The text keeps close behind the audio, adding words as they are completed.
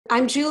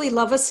I'm Julie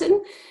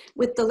Lovison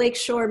with the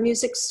Lakeshore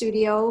Music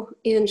Studio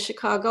in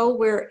Chicago.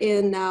 We're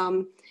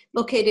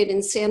located in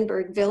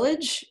Sandburg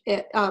Village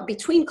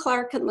between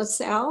Clark and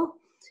LaSalle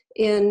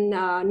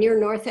near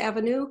North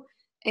Avenue.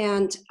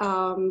 And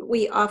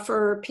we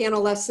offer piano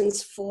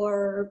lessons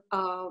for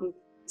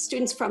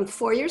students from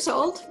 4 years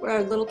old,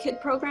 our little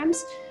kid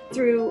programs,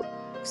 through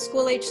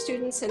school-age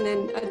students, and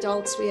then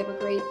adults. We have a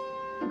great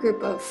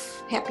group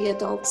of happy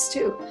adults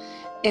too.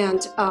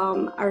 And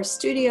our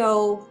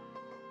studio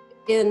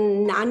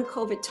in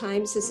non-COVID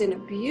times is in a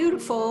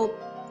beautiful,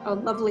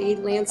 lovely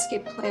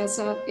landscape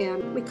plaza,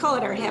 and we call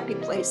it our happy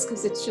place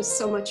because it's just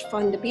so much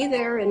fun to be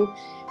there and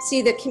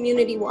see the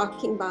community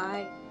walking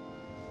by.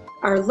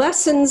 Our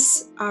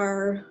lessons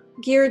are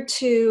geared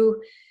to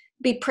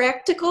be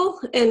practical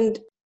and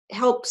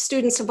help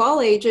students of all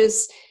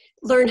ages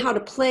learn how to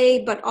play,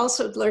 but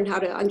also learn how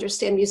to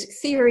understand music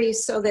theory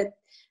so that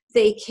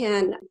they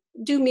can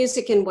do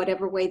music in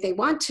whatever way they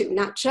want to,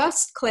 not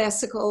just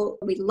classical.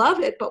 We love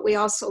it, but we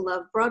also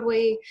love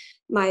Broadway.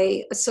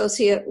 My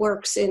associate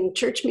works in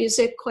church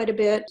music quite a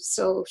bit,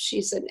 so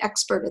she's an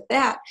expert at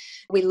that.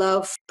 We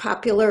love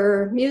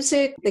popular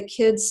music. The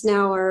kids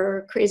now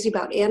are crazy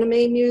about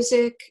anime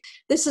music.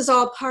 This is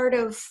all part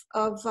of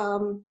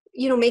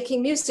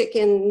making music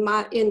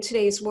in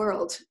today's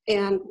world.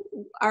 And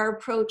our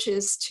approach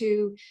is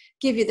to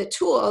give you the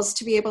tools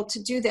to be able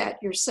to do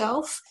that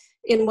yourself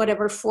in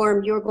whatever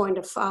form you're going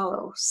to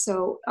follow.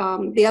 So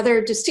the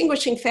other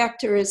distinguishing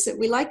factor is that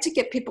we like to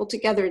get people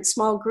together in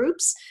small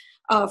groups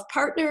of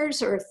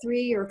partners or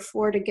 3 or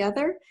 4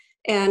 together.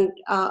 And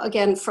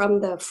again,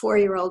 from the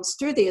 4-year-olds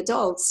through the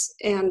adults,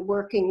 and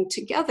working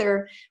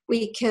together,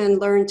 we can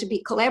learn to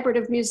be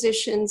collaborative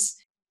musicians.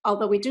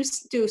 Although we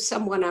do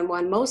some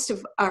one-on-one, most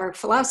of our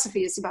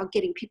philosophy is about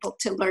getting people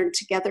to learn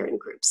together in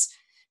groups,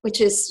 which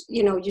is,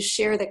 you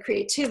share the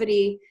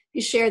creativity,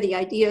 you share the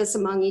ideas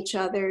among each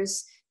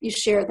others, you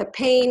share the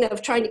pain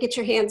of trying to get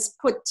your hands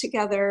put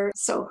together.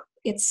 So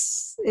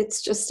it's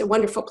just a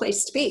wonderful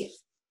place to be.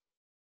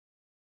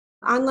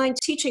 Online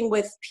teaching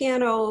with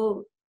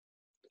piano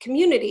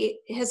community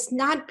has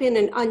not been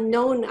an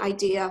unknown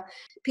idea.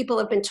 People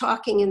have been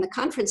talking in the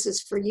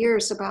conferences for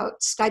years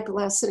about Skype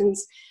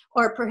lessons,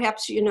 or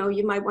perhaps, you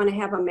might want to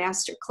have a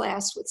master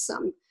class with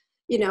some,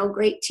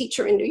 great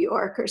teacher in New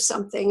York or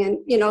something. And,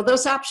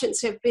 those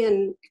options have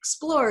been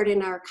explored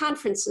in our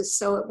conferences,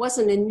 so it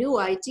wasn't a new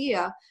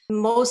idea.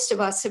 Most of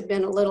us have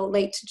been a little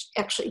late to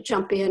actually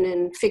jump in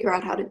and figure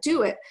out how to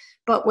do it.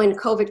 But when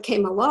COVID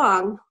came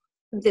along,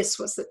 this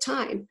was the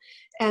time.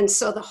 And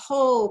so the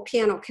whole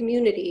piano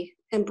community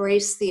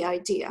embraced the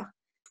idea.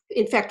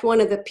 In fact, one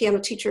of the piano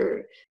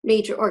teacher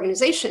major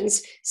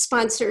organizations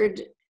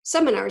sponsored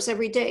seminars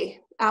every day,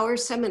 hour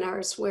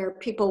seminars where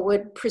people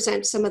would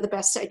present some of the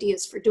best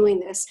ideas for doing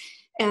this.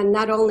 And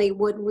not only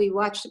would we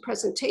watch the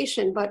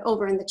presentation, but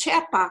over in the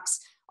chat box,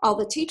 all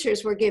the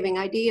teachers were giving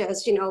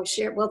ideas,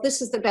 share, well,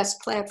 this is the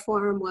best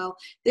platform. Well,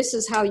 this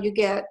is how you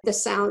get the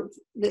sound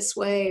this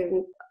way,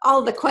 and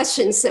all the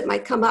questions that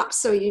might come up.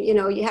 So,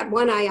 you had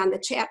one eye on the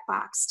chat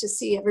box to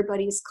see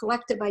everybody's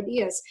collective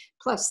ideas,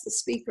 plus the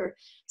speaker.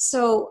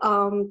 So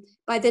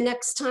by the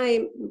next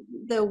time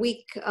the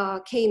week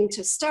came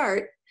to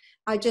start,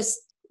 I just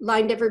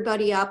lined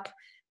everybody up,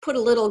 put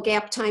a little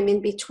gap time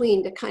in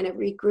between to kind of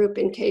regroup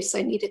in case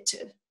I needed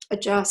to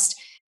adjust.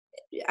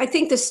 I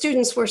think the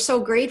students were so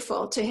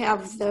grateful to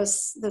have the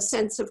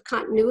sense of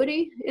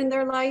continuity in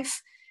their life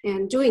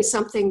and doing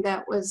something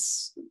that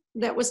was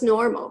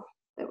normal.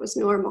 That was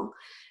normal.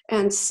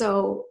 And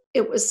so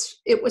it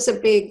was a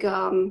big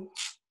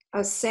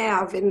a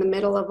salve in the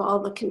middle of all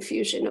the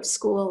confusion of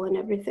school and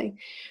everything.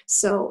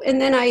 So,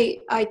 and then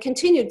I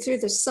continued through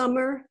the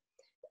summer,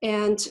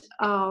 and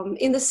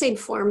in the same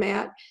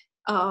format.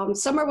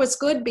 Summer was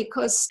good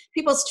because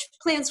people's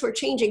plans were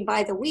changing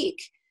by the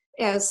week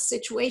as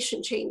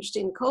situation changed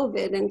in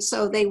COVID. And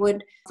so they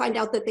would find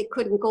out that they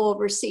couldn't go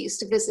overseas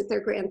to visit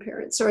their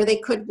grandparents, or they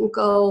couldn't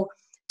go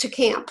to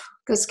camp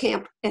because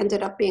camp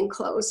ended up being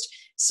closed.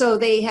 So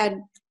they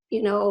had,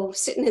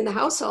 sitting in the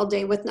house all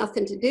day with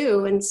nothing to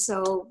do. And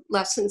so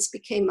lessons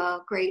became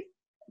a great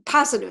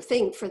positive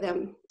thing for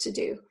them to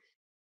do.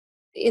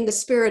 In the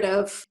spirit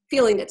of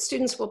feeling that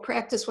students will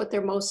practice what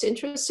they're most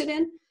interested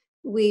in,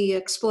 we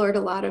explored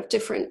a lot of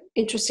different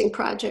interesting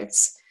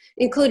projects,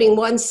 including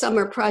one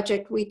summer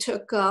project. We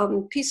took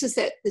pieces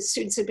that the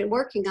students had been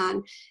working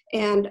on,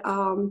 and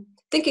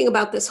thinking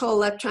about this whole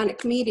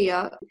electronic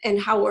media and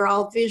how we're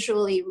all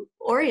visually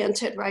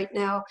oriented right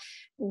now,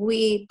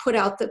 we put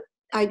out the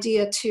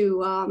idea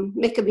to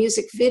make a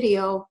music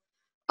video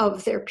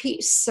of their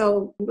piece.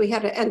 So we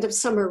had an end of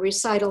summer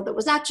recital that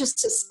was not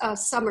just a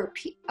summer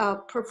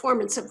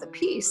performance of the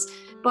piece,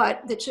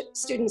 but the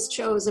students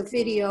chose a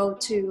video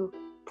to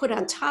put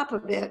on top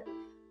of it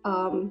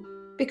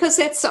because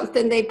that's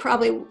something they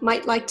probably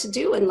might like to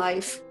do in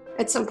life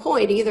at some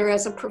point, either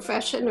as a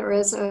profession or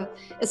as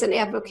an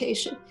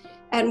avocation.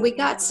 And we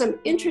got some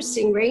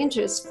interesting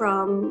ranges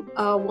from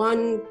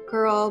one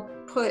girl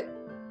put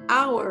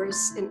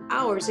hours and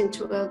hours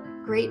into a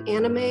great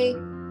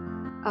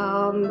anime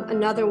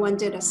Another one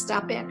did a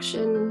stop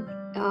action.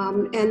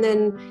 And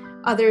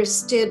then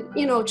others did,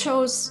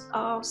 chose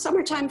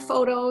summertime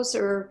photos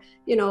or,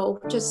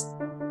 just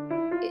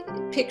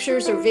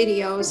pictures or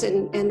videos,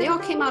 and they all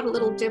came out a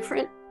little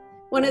different.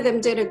 One of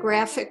them did a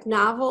graphic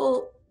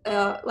novel,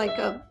 like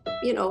a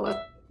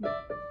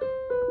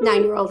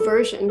 9-year-old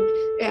version,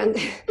 and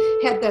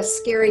had the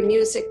scary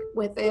music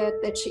with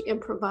it that she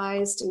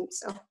improvised. And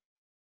so,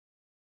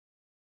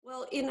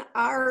 well, in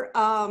our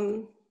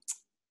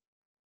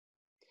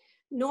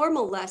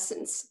normal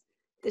lessons,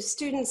 the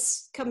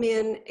students come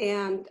in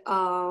and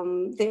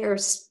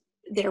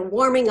they're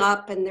warming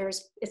up, and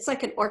it's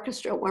like an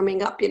orchestra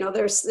warming up.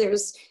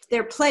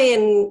 They're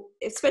playing,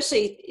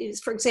 especially,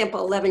 for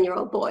example,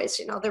 11-year-old boys.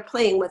 They're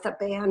playing with a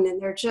band, and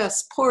they're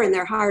just pouring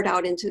their heart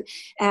out into.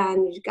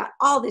 And you've got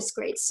all this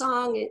great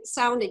sound,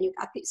 and you've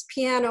got these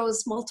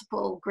pianos,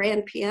 multiple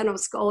grand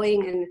pianos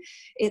going, and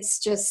it's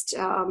just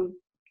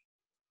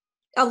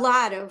a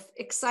lot of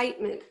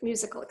excitement,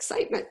 musical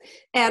excitement.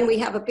 And we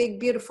have a big,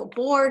 beautiful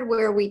board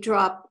where we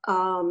drop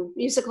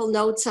musical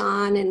notes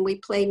on, and we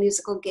play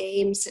musical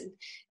games,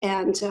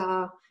 and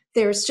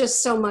there's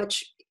just so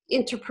much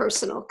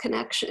interpersonal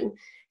connection.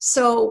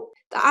 So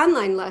the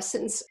online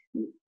lessons,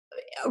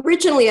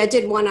 originally I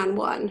did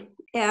one-on-one,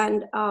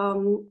 and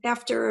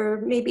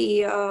after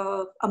maybe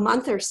a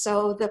month or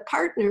so, the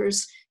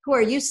partners who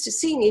are used to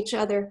seeing each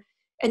other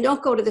and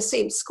don't go to the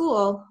same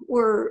school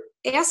were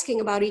asking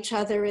about each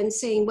other and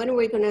saying, when are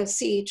we going to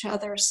see each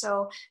other?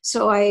 So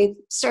I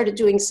started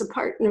doing some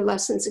partner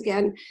lessons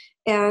again,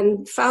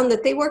 and found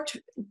that they worked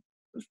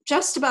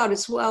just about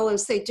as well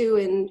as they do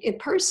in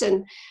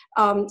person,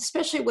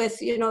 especially with,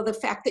 the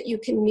fact that you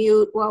can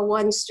mute while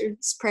one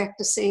student's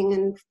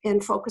practicing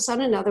and focus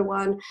on another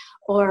one.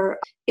 Or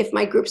if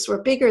my groups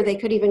were bigger, they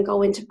could even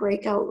go into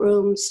breakout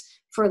rooms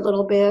for a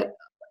little bit.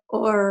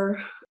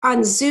 Or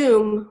on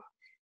Zoom,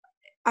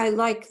 I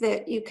like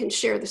that you can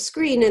share the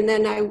screen, and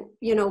then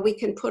we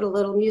can put a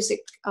little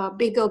music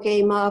bingo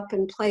game up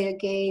and play a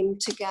game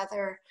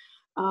together.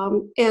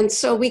 And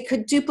so we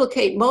could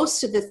duplicate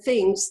most of the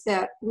things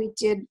that we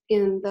did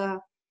in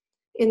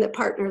the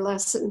partner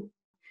lesson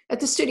at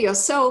the studio.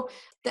 So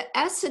the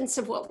essence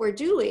of what we're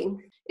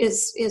doing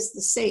is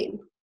the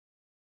same.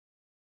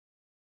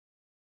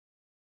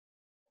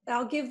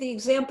 I'll give the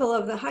example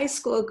of the high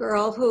school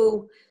girl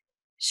who,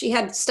 she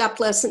had stopped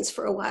lessons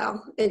for a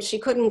while, and she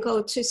couldn't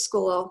go to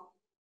school.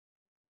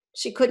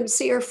 She couldn't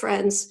see her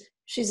friends.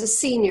 She's a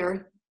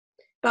senior,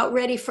 about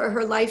ready for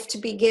her life to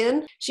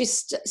begin.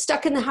 She's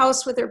stuck in the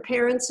house with her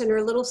parents and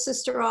her little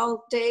sister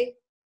all day.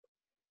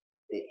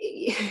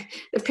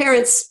 The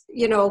parents,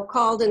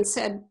 called and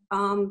said,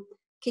 can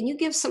you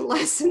give some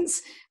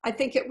lessons? I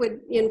think it would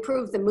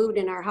improve the mood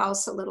in our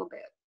house a little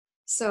bit.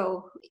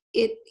 So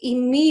it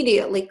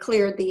immediately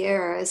cleared the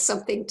air as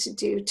something to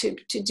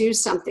do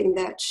something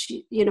that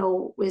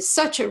was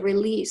such a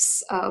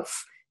release of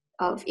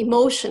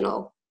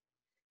emotional,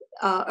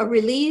 a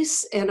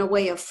release and a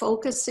way of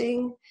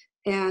focusing.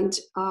 And,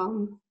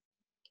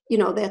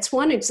 that's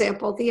one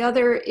example. The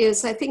other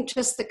is, I think,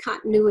 just the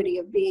continuity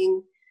of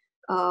being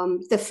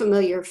the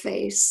familiar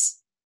face.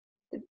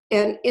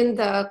 And in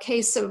the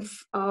case of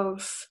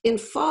in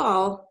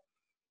fall,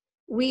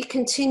 we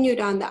continued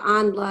on the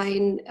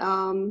online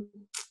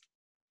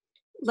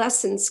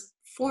lessons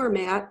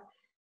format,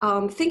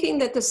 thinking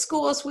that the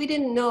schools, we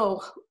didn't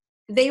know,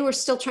 they were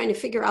still trying to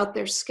figure out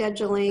their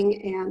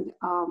scheduling, and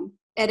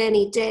at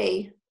any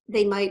day,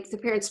 the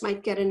parents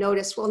might get a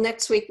notice, well,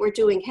 next week we're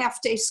doing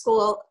half-day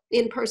school,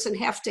 in-person,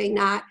 half-day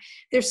not.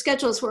 Their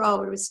schedules were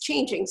always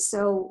changing.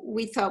 So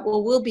we thought,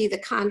 well, we'll be the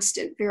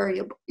constant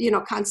variable,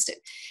 constant.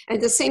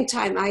 At the same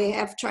time, I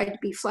have tried to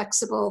be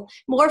flexible,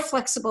 more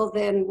flexible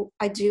than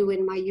I do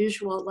in my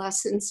usual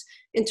lessons,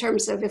 in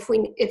terms of if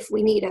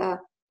we need a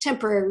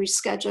temporary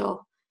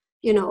schedule,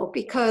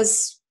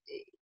 because,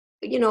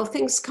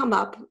 things come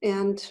up,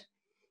 and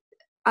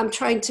I'm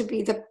trying to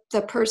be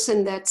the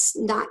person that's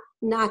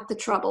not the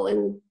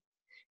trouble,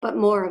 but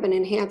more of an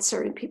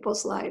enhancer in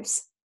people's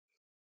lives.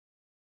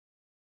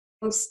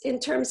 In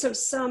terms of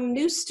some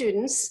new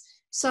students,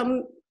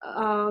 some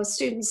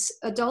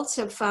adults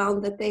have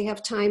found that they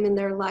have time in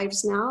their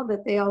lives now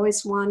that they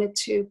always wanted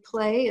to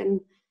play,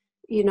 and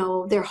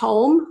they're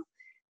home.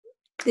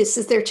 This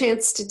is their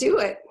chance to do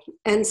it.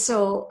 And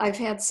so I've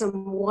had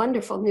some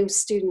wonderful new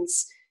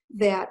students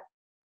that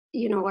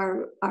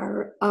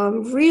are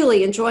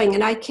really enjoying,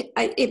 and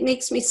it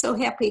makes me so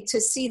happy to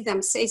see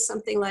them say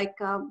something like,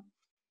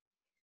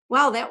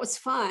 wow, that was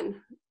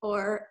fun.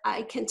 Or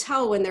I can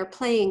tell when they're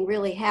playing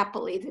really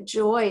happily, the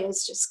joy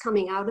is just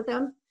coming out of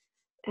them.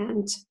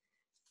 And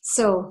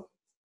so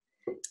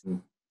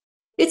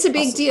it's a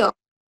big deal.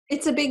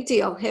 It's a big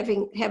deal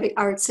having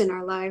arts in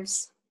our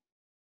lives.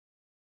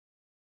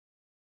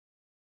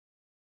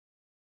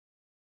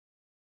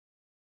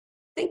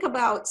 Think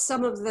about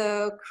some of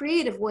the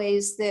creative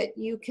ways that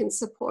you can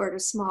support a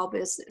small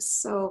business.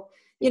 So,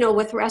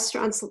 with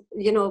restaurants,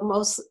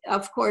 most,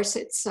 of course,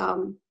 it's,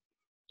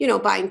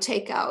 buying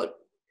takeout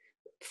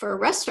for a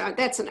restaurant.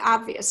 That's an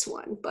obvious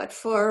one. But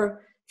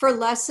for for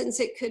lessons,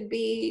 it could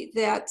be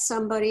that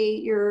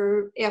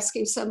you're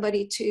asking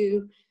somebody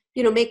to,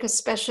 make a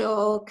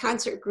special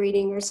concert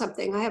greeting or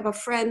something. I have a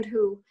friend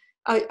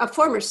a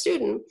former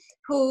student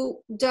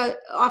who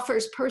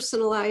offers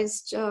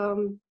personalized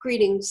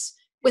greetings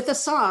with a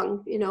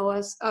song,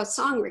 a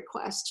song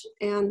request.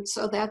 And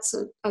so that's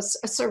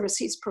a service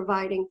he's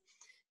providing.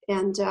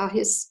 And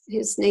his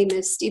name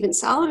is Stephen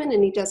Solomon,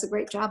 and he does a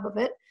great job of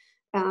it.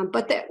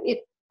 But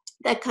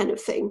that kind of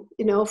thing,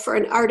 for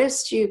an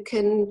artist, you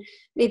can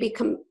maybe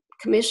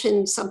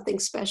commission something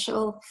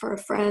special for a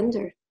friend,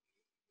 or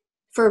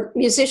for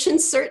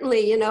musicians,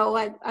 certainly,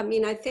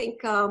 I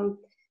think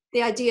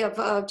the idea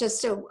of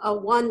just a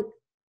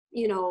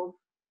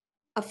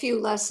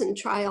few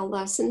trial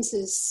lessons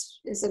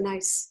is a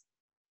nice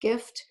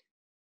gift.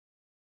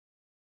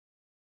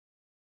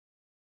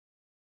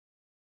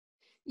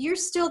 You're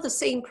still the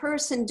same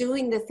person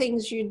doing the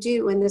things you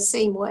do in the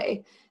same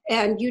way.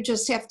 And you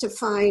just have to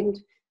find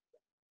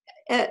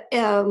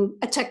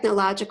a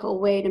technological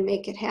way to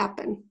make it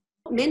happen.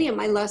 Many of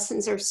my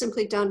lessons are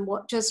simply done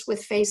just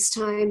with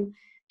FaceTime,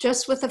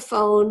 just with a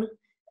phone.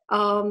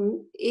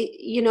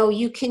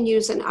 You can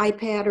use an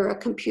iPad or a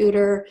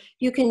computer.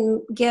 You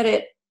can get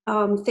it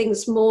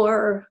things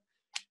more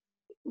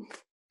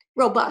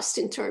robust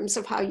in terms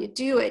of how you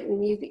do it,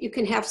 and you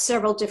can have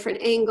several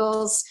different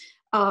angles.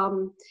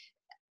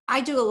 I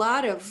do a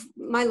lot of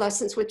my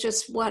lessons with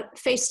just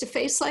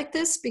face-to-face like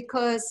this,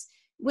 because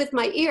with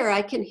my ear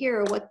I can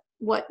hear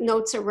what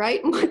notes are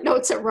right and what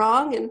notes are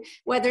wrong, and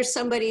whether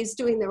somebody's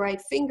doing the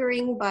right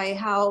fingering by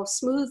how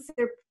smooth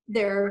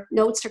their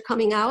notes are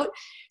coming out.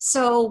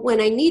 So when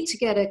I need to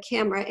get a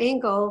camera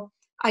angle,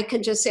 I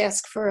can just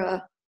ask for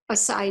a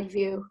side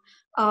view.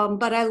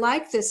 But I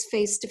like this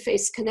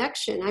face-to-face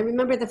connection. I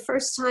remember the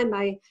first time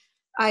I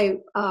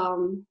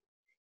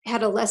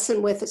had a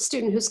lesson with a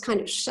student who's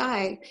kind of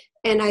shy,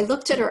 and I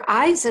looked at her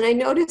eyes and I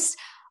noticed,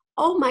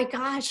 oh my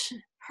gosh,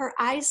 her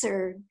eyes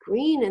are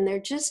green and they're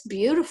just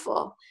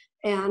beautiful.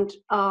 And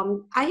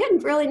I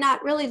hadn't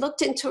not really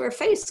looked into her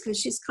face, because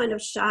she's kind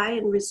of shy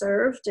and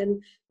reserved,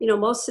 and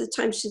most of the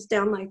time she's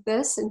down like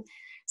this. And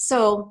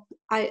so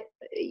I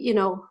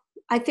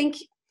think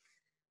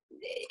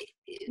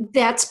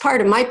that's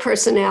part of my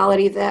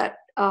personality that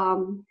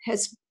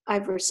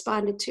I've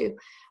responded to.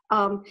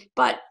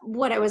 But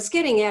what I was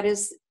getting at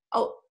is,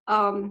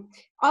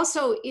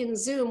 also in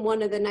Zoom,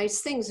 one of the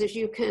nice things is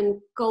you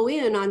can go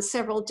in on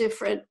several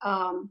different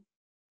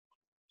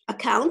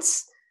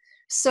accounts.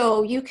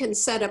 So you can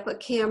set up a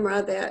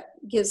camera that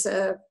gives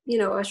a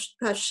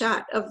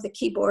shot of the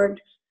keyboard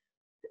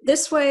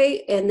this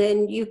way, and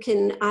then you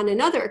can, on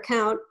another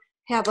account,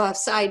 have a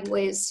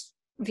sideways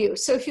view.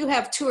 So if you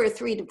have 2 or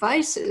 3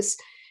 devices,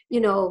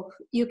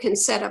 you can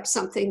set up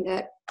something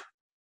that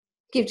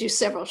gives you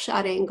several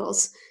shot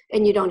angles,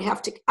 and you don't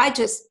have to. I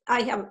just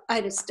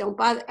don't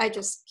bother. I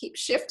just keep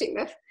shifting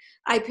the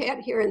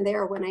iPad here and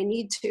there when I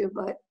need to.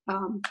 But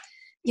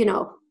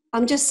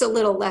I'm just a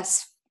little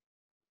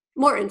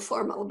more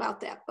informal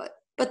about that.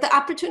 But the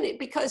opportunity,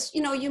 because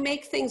you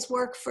make things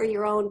work for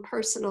your own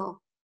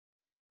personal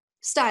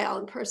style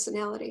and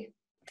personality,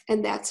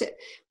 and that's it.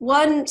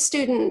 One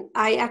student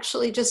I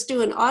actually just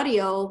do an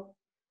audio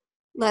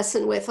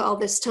lesson with all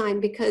this time,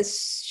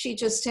 because she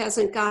just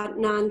hasn't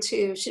gotten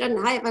she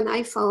doesn't have an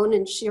iPhone,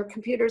 and her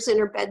computer's in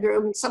her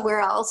bedroom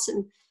somewhere else.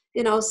 And,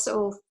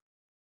 so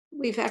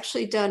we've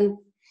actually done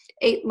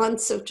 8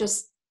 months of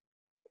just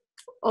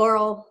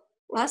oral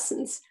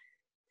lessons,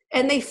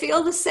 and they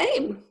feel the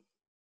same.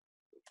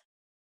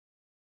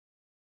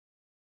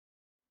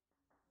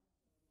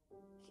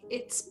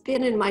 It's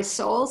been in my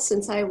soul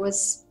since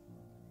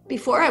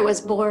before I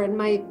was born.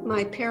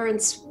 My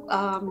parents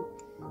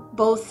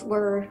both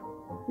were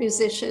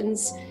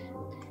musicians.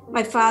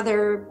 My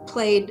father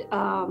played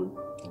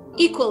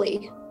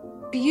equally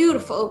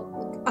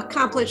beautiful,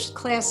 accomplished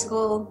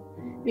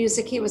classical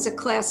music. He was a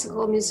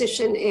classical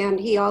musician, and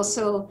he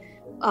also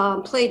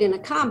played in a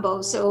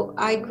combo. So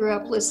I grew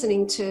up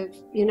listening to,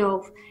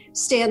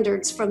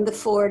 standards from the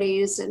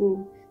 40s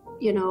and,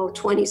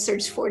 20s,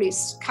 30s,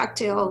 40s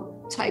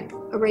cocktail type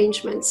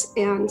arrangements.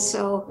 And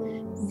so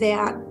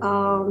that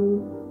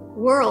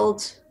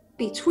world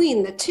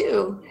between the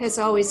two has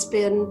always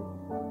been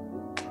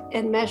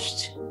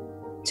enmeshed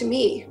to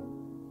me.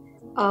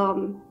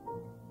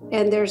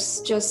 And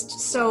there's just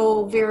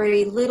so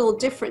very little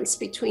difference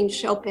between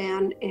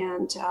Chopin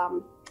and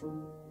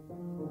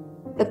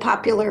the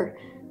popular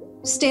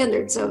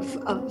standards of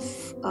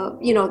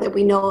that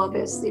we know of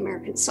as the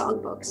American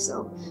Songbook.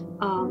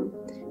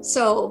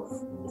 So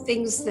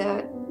things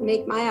that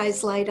make my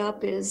eyes light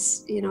up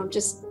is,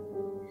 just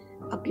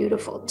a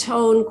beautiful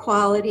tone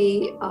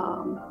quality,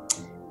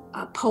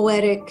 a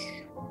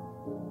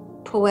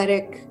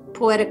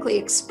poetically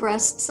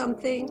expressed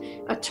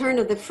something, a turn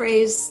of the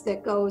phrase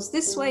that goes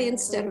this way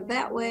instead of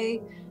that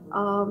way.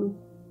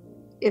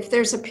 If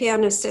there's a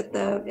pianist at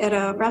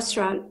a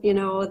restaurant,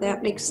 that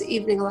makes the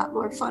evening a lot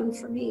more fun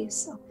for me.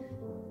 So.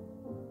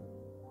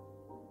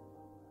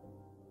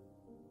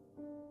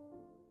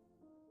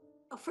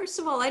 First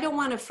of all, I don't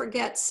want to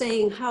forget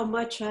saying how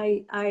much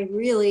I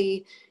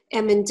really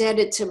am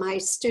indebted to my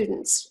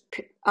students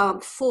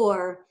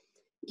for,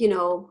 you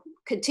know,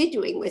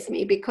 continuing with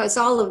me, because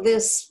all of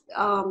this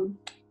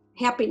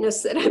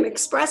happiness that I'm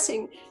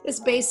expressing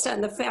is based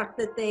on the fact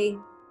that they,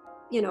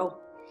 you know,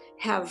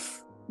 have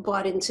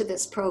bought into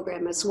this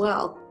program as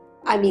well.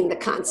 I mean, the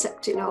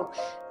concept, you know,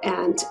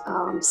 and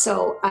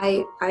so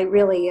I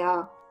really,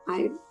 I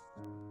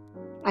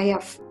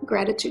have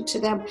gratitude to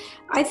them.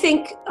 I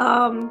think,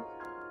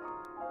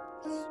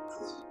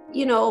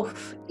 you know,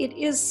 it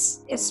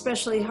is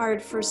especially hard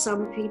for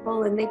some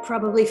people, and they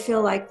probably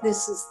feel like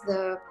this is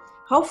the,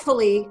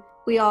 hopefully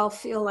we all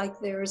feel like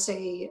there's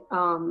a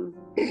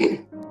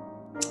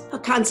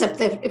concept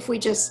that if we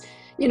just,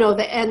 you know,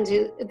 the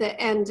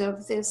end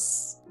of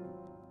this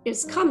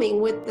is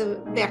coming with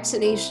the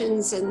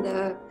vaccinations and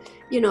the,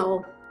 you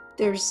know,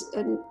 there's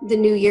the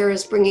new year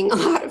is bringing a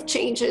lot of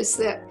changes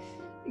that,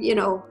 you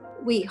know,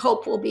 we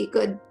hope will be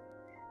good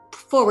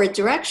forward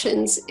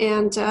directions.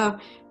 And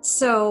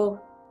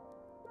so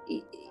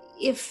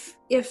if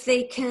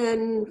they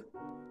can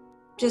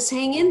just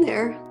hang in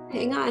there,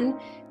 hang on,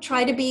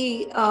 try to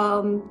be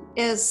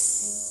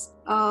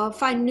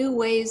find new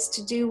ways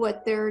to do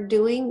what they're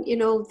doing. You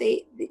know,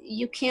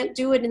 you can't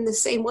do it in the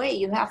same way.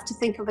 You have to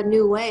think of a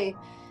new way,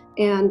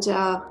 and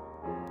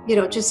you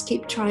know, just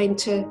keep trying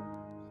to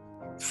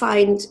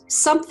find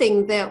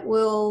something that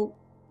will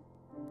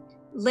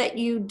let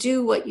you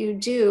do what you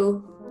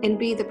do and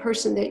be the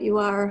person that you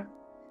are.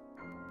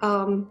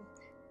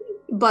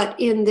 But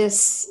in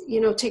this, you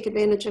know, take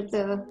advantage of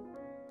the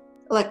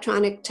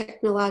electronic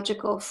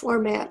technological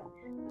format.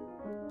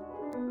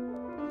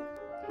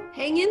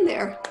 Hang in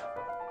there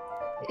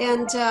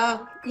and,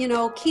 you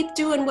know, keep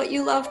doing what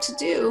you love to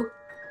do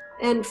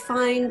and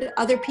find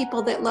other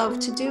people that love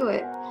to do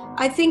it.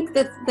 I think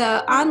that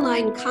the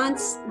online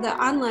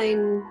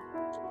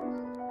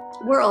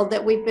world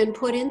that we've been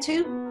put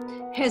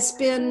into has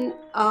been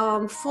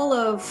full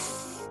of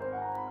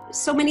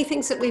so many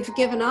things that we've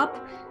given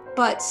up,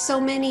 but so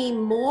many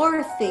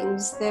more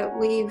things that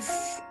we've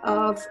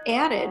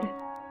added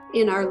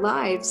in our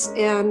lives.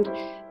 And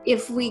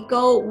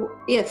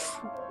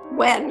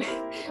when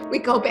we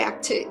go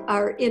back to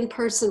our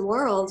in-person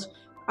world,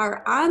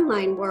 our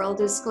online world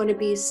is going to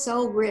be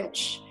so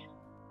rich.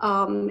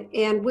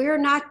 And we're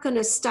not going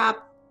to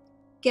stop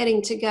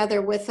getting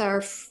together with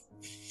our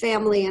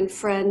family and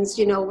friends,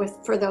 you know,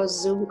 for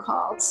those Zoom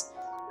calls,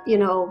 you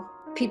know,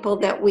 people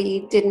that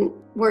we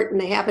weren't in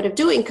the habit of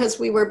doing because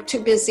we were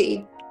too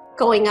busy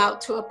going out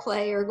to a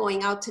play or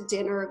going out to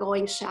dinner or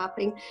going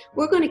shopping.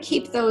 We're going to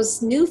keep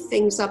those new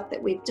things up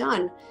that we've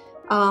done.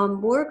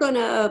 We're going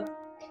to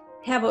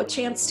have a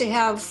chance to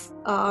have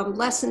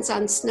lessons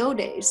on snow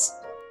days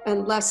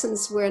and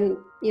lessons when,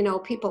 you know,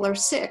 people are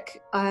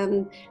sick,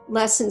 and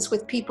lessons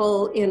with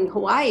people in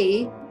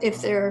Hawaii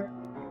if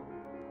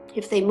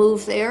they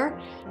move there.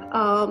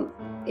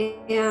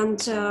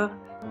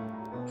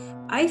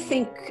 I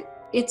think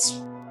it's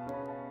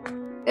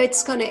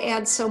going to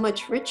add so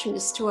much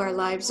richness to our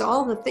lives,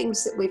 all the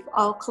things that we've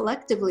all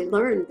collectively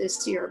learned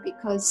this year,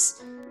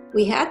 because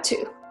we had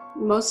to.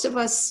 Most of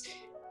us,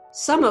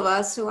 some of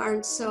us who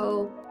aren't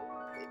so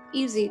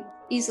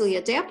easily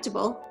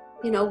adaptable,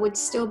 you know, would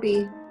still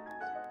be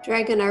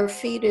dragging our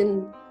feet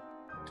in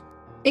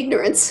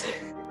ignorance,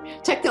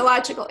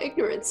 technological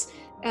ignorance.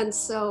 And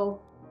so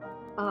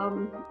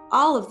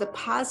all of the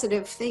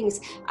positive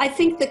things, I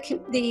think the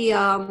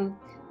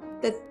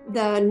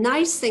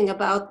nice thing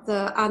about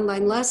the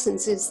online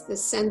lessons is the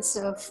sense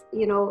of,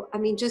 you know, I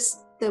mean, just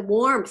the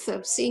warmth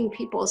of seeing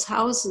people's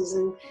houses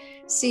and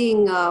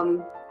seeing,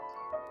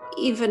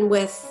 even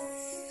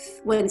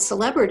when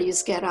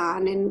celebrities get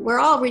on, and we're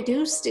all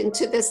reduced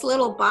into this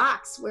little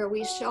box where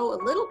we show a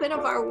little bit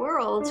of our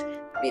world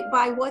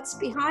by what's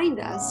behind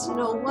us. You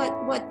know,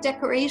 what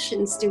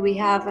decorations do we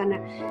have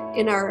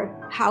in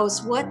our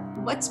house?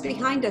 What's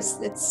behind us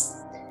that's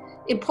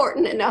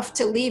important enough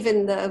to leave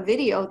in the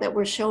video that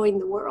we're showing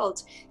the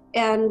world?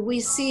 And we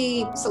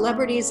see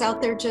celebrities out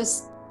there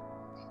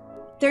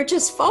they're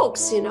just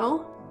folks, you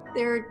know,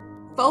 they're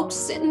folks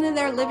sitting in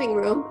their living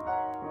room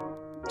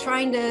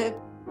trying to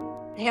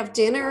have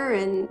dinner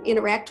and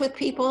interact with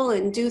people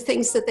and do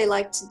things that they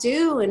like to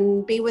do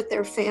and be with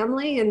their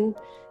family. And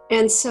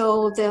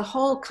so the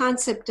whole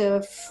concept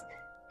of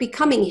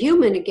becoming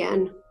human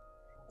again,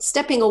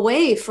 stepping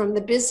away from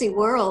the busy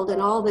world and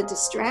all the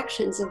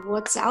distractions of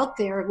what's out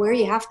there and where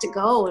you have to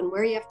go and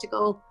where you have to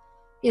go,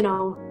 you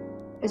know,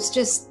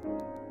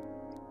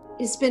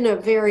 it's been a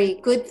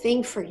very good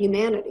thing for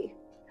humanity.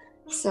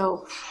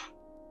 So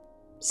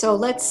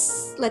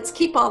let's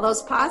keep all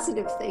those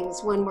positive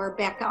things when we're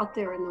back out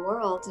there in the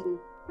world,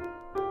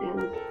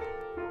 and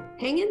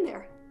hang in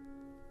there.